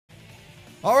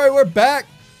All right, we're back.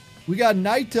 We got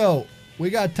Naito. We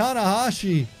got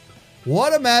Tanahashi.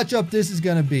 What a matchup this is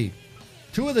going to be.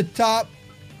 Two of the top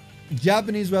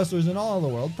Japanese wrestlers in all of the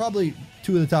world. Probably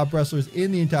two of the top wrestlers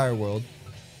in the entire world.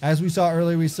 As we saw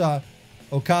earlier, we saw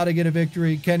Okada get a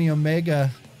victory. Kenny Omega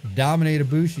dominate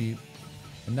Ibushi.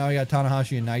 And now we got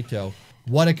Tanahashi and Naito.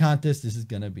 What a contest this is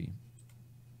going to be.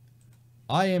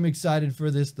 I am excited for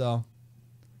this, though.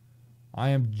 I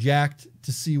am jacked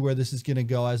to see where this is going to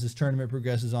go as this tournament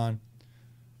progresses on.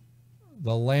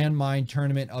 The Landmine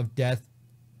Tournament of Death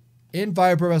in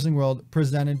Fire Pro Wrestling World,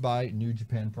 presented by New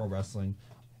Japan Pro Wrestling.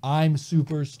 I'm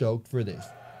super stoked for this.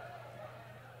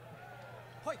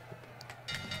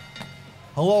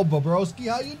 Hello, Bobrovsky.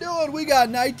 How you doing? We got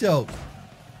Naito.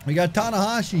 We got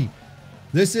Tanahashi.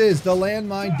 This is the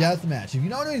Landmine Deathmatch. If you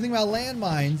don't know anything about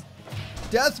Landmines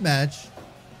Deathmatch,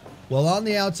 well, on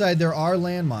the outside, there are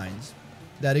landmines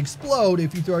that explode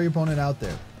if you throw your opponent out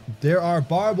there. There are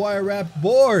barbed wire wrapped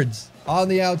boards on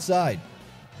the outside.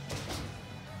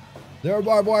 There are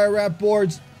barbed wire wrapped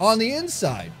boards on the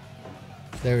inside.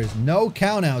 There is no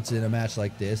countouts in a match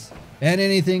like this. And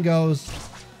anything goes,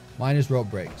 minus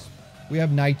rope breaks. We have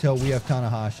Naito, we have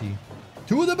Tanahashi.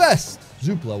 Two of the best.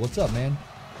 Zupla, what's up, man?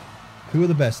 Two of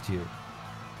the best here.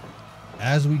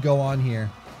 As we go on here,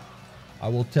 I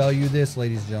will tell you this,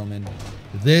 ladies and gentlemen.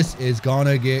 This is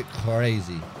gonna get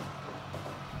crazy.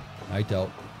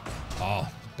 Naito. Oh,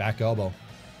 back elbow.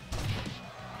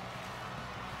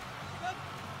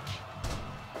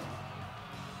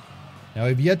 Now,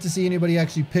 we've yet to see anybody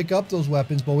actually pick up those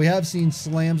weapons, but we have seen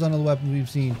slams on the weapons. We've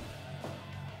seen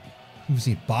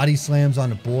body slams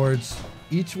on the boards.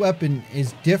 Each weapon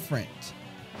is different.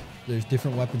 There's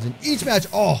different weapons in each match.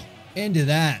 Oh, into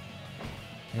that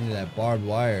barbed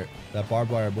wire. That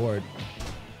barbed wire board.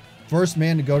 First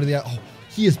man to go to the... Oh,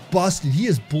 he is busted. He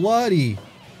is bloody.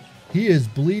 He is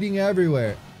bleeding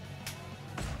everywhere.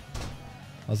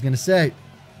 I was going to say,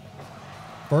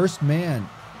 first man.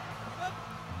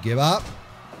 Give up.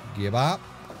 Give up.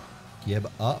 Give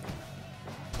up.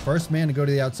 First man to go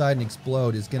to the outside and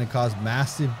explode is going to cause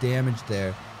massive damage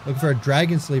there. Looking for a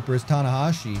Dragon Sleeper is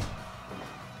Tanahashi.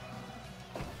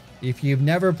 If you've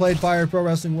never played Fire Pro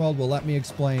Wrestling World, well, let me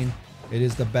explain. It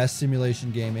is the best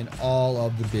simulation game in all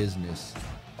of the business.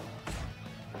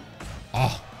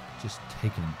 Oh, just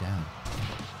taking him down.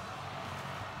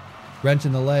 Wrench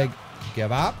in the leg.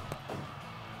 Give up.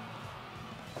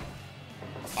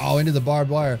 Oh, into the barbed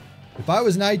wire. If I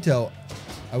was Naito,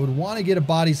 I would want to get a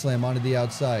body slam onto the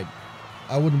outside.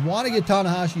 I would want to get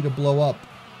Tanahashi to blow up.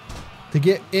 To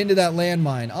get into that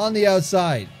landmine on the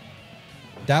outside.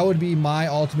 That would be my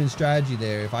ultimate strategy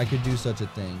there if I could do such a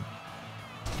thing.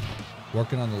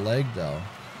 Working on the leg, though.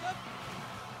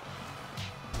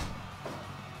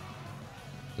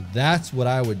 That's what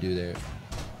I would do there.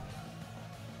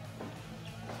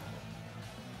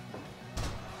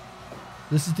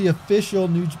 This is the official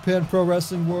New Japan Pro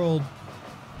Wrestling World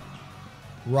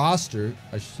roster.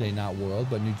 I should say not world,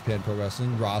 but New Japan Pro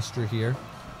Wrestling roster here.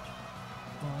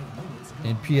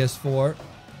 In PS4,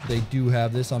 they do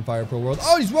have this on Fire Pro World.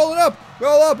 Oh, he's rolling up!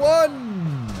 Roll up!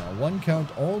 One! No, one count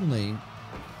only.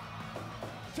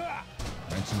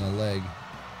 Wrench in the leg.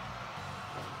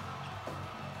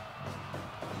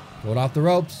 Going off the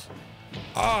ropes.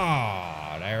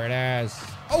 Ah, there it is.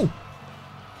 Oh!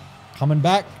 Coming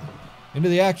back into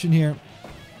the action here.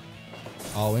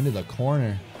 Oh, into the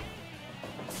corner.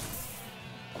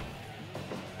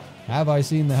 Have I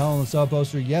seen the Hell in a Cell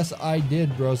poster? Yes, I did,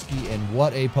 broski, and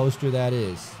what a poster that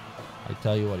is. I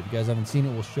tell you what, if you guys haven't seen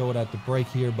it, we'll show it at the break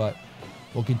here, but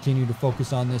we'll continue to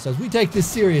focus on this as we take this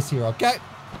serious here, okay?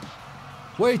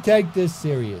 We take this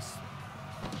serious.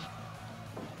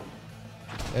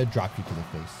 It dropped you to the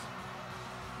face.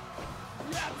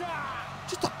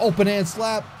 Just an open hand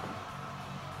slap.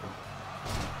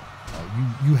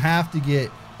 Oh, you have to get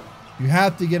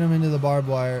him into the barbed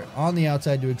wire on the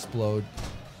outside to explode.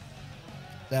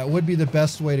 That would be the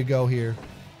best way to go here.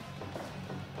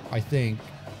 I think.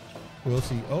 We'll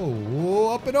see. Oh,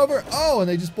 up and over. Oh, and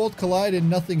they just both collide and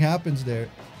nothing happens there.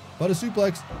 But a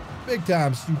suplex. Big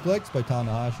time suplex by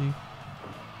Tanahashi.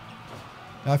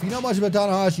 Now, if you know much about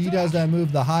Tanahashi, he does that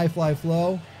move, the high fly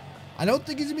flow. I don't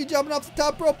think he's going to be jumping off the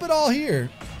top rope at all here.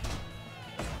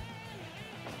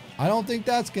 I don't think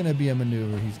that's going to be a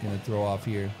maneuver he's going to throw off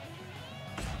here.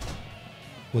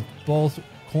 With both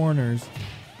corners,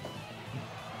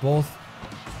 both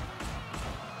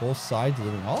sides of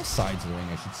the ring, all sides of the ring,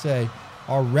 I should say,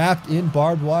 are wrapped in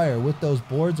barbed wire with those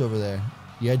boards over there.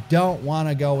 You don't want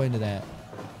to go into that.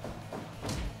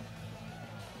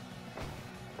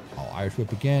 Oh, Irish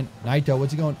whip again. Naito,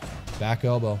 what's he going? Back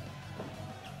elbow.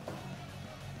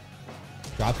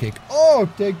 Drop kick. Oh,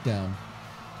 takedown.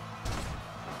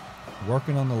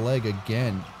 Working on the leg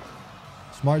again.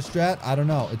 Smart strat? I don't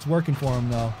know. It's working for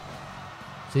him, though.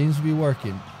 Seems to be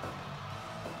working.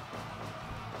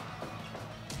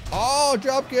 Oh,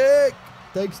 drop kick.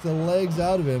 Takes the legs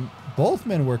out of him. Both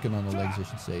men working on the legs, I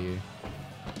should say here.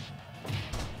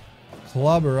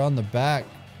 Clubber on the back.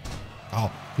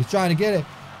 Oh, he's trying to get it.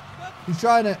 He's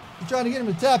trying to get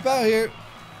him to tap out here.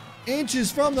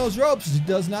 Inches from those ropes. He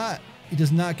does not. He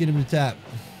does not get him to tap.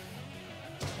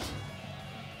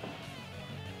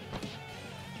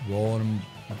 Rolling him,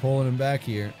 pulling him back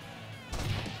here.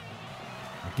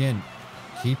 Again,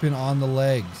 keeping on the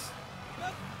legs.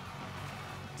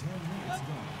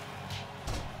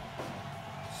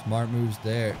 Smart moves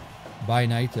there by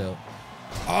Naito.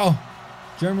 Oh,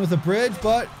 German with a bridge,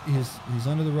 but he's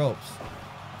under the ropes.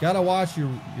 Gotta watch your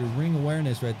ring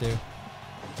awareness right there.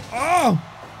 Oh!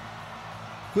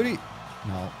 Could he?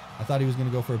 No. I thought he was gonna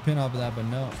go for a pin off of that, but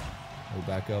no. Oh,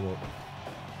 back up.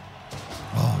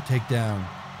 Oh, takedown.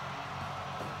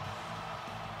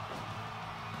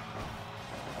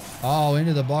 Oh,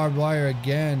 into the barbed wire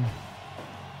again.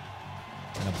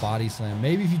 And a body slam.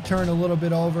 Maybe if you turn a little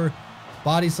bit over,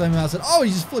 body slam him outside. Oh,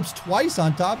 he just flips twice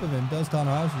on top of him. Does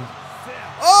Tanahashi.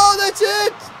 Oh, that's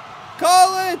it!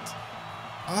 Call it!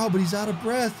 Oh, but he's out of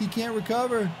breath. He can't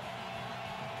recover.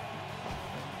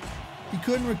 He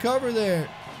couldn't recover there.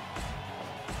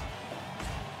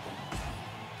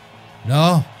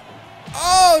 No.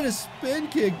 Oh, and a spin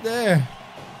kick there.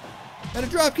 And a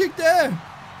drop kick there.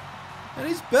 And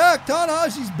he's back.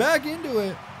 Tanahashi's back into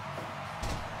it.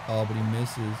 Oh, but he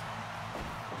misses.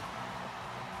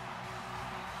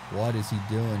 What is he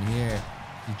doing here?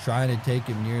 He's trying to take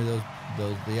him near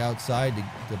the outside,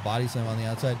 the body slam on the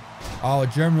outside. Oh, a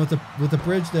German with the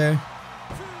bridge there.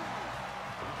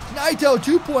 Naito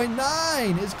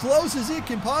 2.9, as close as it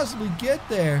can possibly get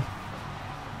there.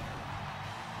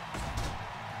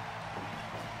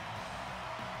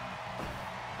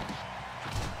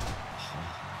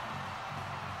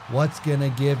 What's gonna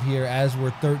give here as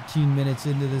we're 13 minutes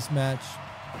into this match?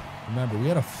 Remember, we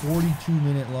had a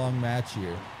 42-minute long match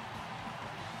here.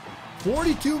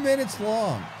 42 minutes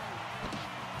long.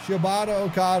 Shibata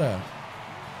Okada.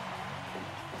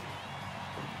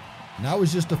 And that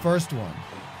was just the first one.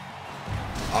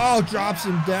 Oh, drops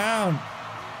him down.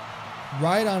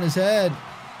 Right on his head.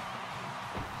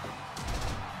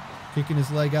 Kicking his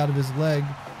leg out of his leg.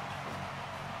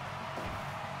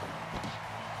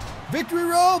 Victory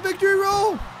roll! Victory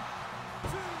roll!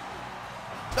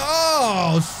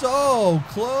 Oh, so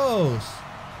close.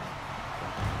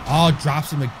 Oh,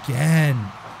 drops him again.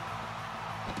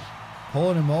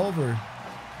 Pulling him over.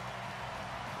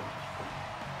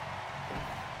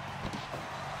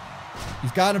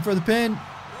 He's got him for the pin.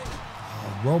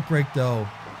 Oh, rope break though.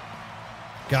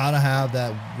 Gotta have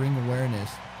that ring awareness.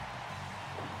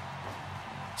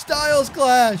 Styles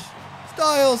clash.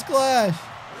 Styles clash.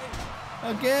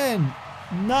 Again,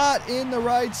 not in the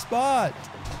right spot.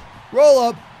 Roll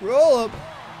up. Roll up.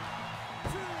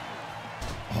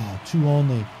 Oh, two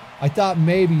only. I thought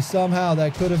maybe somehow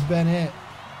that could have been it.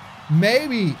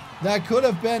 Maybe that could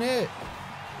have been it.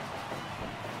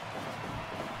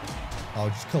 Oh,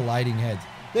 just colliding heads.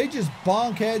 They just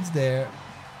bonk heads there.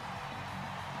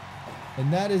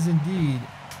 And that is indeed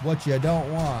what you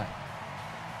don't want.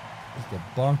 Just to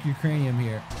bonk your cranium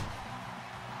here.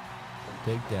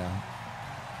 Takedown.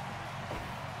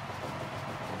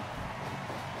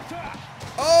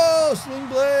 Oh, sling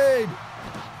blade.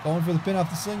 Going for the pin off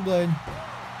the sling blade.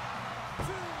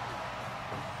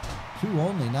 Two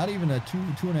only, not even a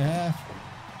 2.5.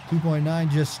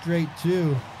 2.9, just straight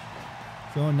two.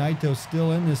 Showing Naito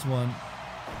still in this one.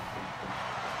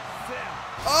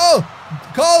 Oh,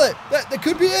 call it. That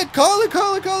could be it. Call it,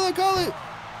 call it, call it, call it.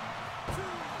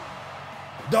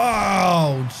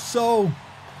 Oh, so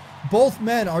both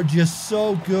men are just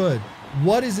so good.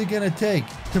 What is it going to take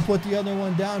to put the other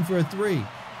one down for a 3?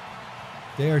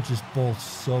 They are just both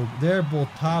so, they're both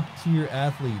top tier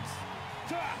athletes.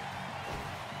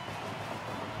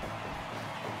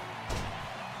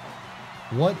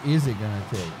 What is it going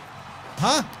to take?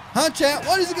 Huh? Huh, chat?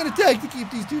 What is it going to take to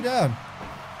keep these two down?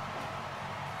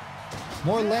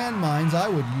 More landmines. I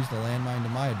would use the landmine to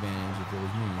my advantage if it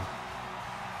was me.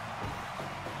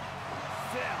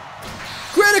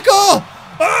 Critical!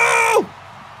 Oh!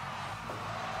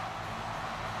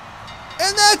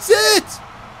 And that's it!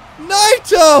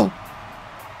 Naito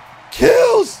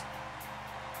kills!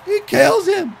 He kills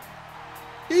him!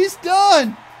 He's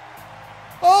done!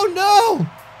 Oh no!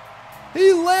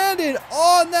 He landed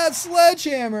on that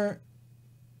sledgehammer!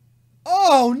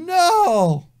 Oh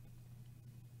no!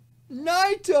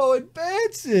 Naito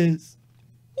advances.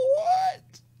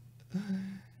 What?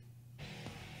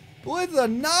 With a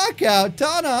knockout,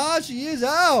 Tanahashi is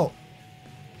out.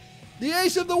 The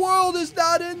ace of the world is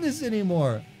not in this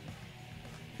anymore.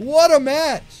 What a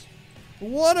match.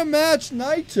 What a match,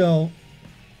 Naito.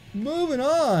 Moving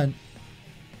on.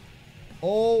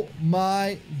 Oh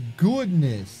my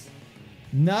goodness.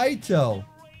 Naito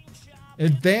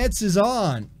advances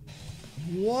on.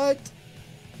 What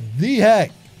the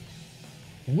heck?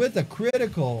 With a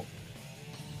critical.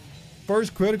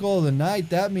 First critical of the night.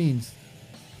 That means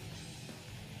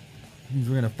we're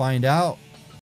going to find out